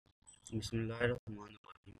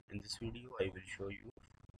Bismillahirrahmanirrahim. In this video, I will show you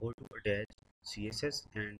how to attach CSS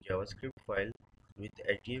and JavaScript file with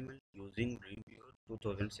HTML using Dreamweaver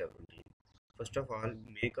 2017. First of all,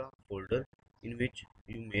 make a folder in which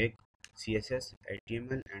you make CSS,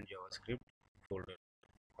 HTML and JavaScript folder.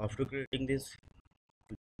 After creating this,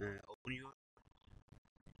 open your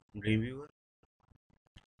Dreamweaver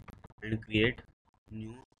and create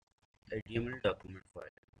new HTML document file.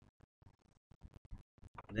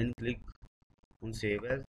 Then click on Save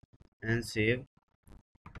As and save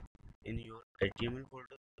in your HTML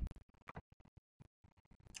folder.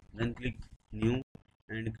 Then click New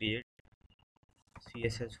and create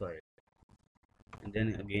CSS file, and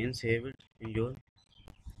then again save it in your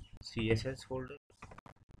CSS folder,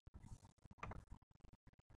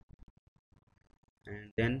 and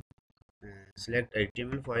then select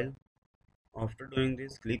HTML file. After doing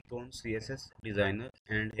this, click on CSS designer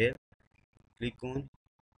and here click on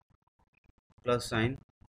plus sign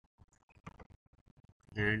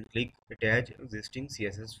and click attach existing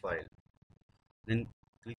CSS file. Then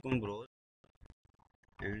click on browse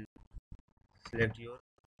and select your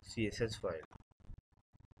CSS file.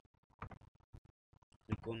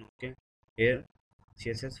 Click on OK. Here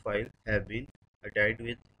CSS file have been attached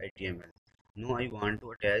with HTML. Now I want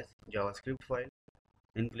to attach JavaScript file.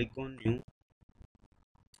 Then click on new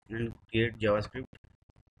and create JavaScript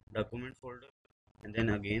document folder, and then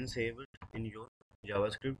again save it in your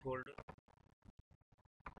JavaScript folder.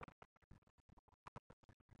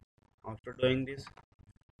 After doing this,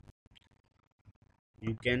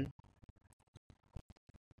 you can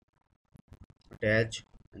attach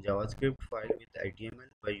a JavaScript file with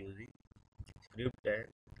HTML by using script tag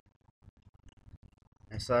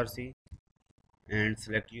src and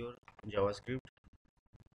select your JavaScript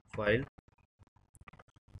file.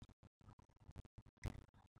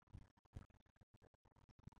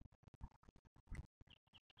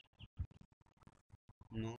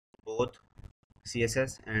 Now both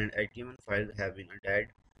CSS and HTML files have been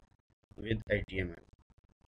attached with HTML.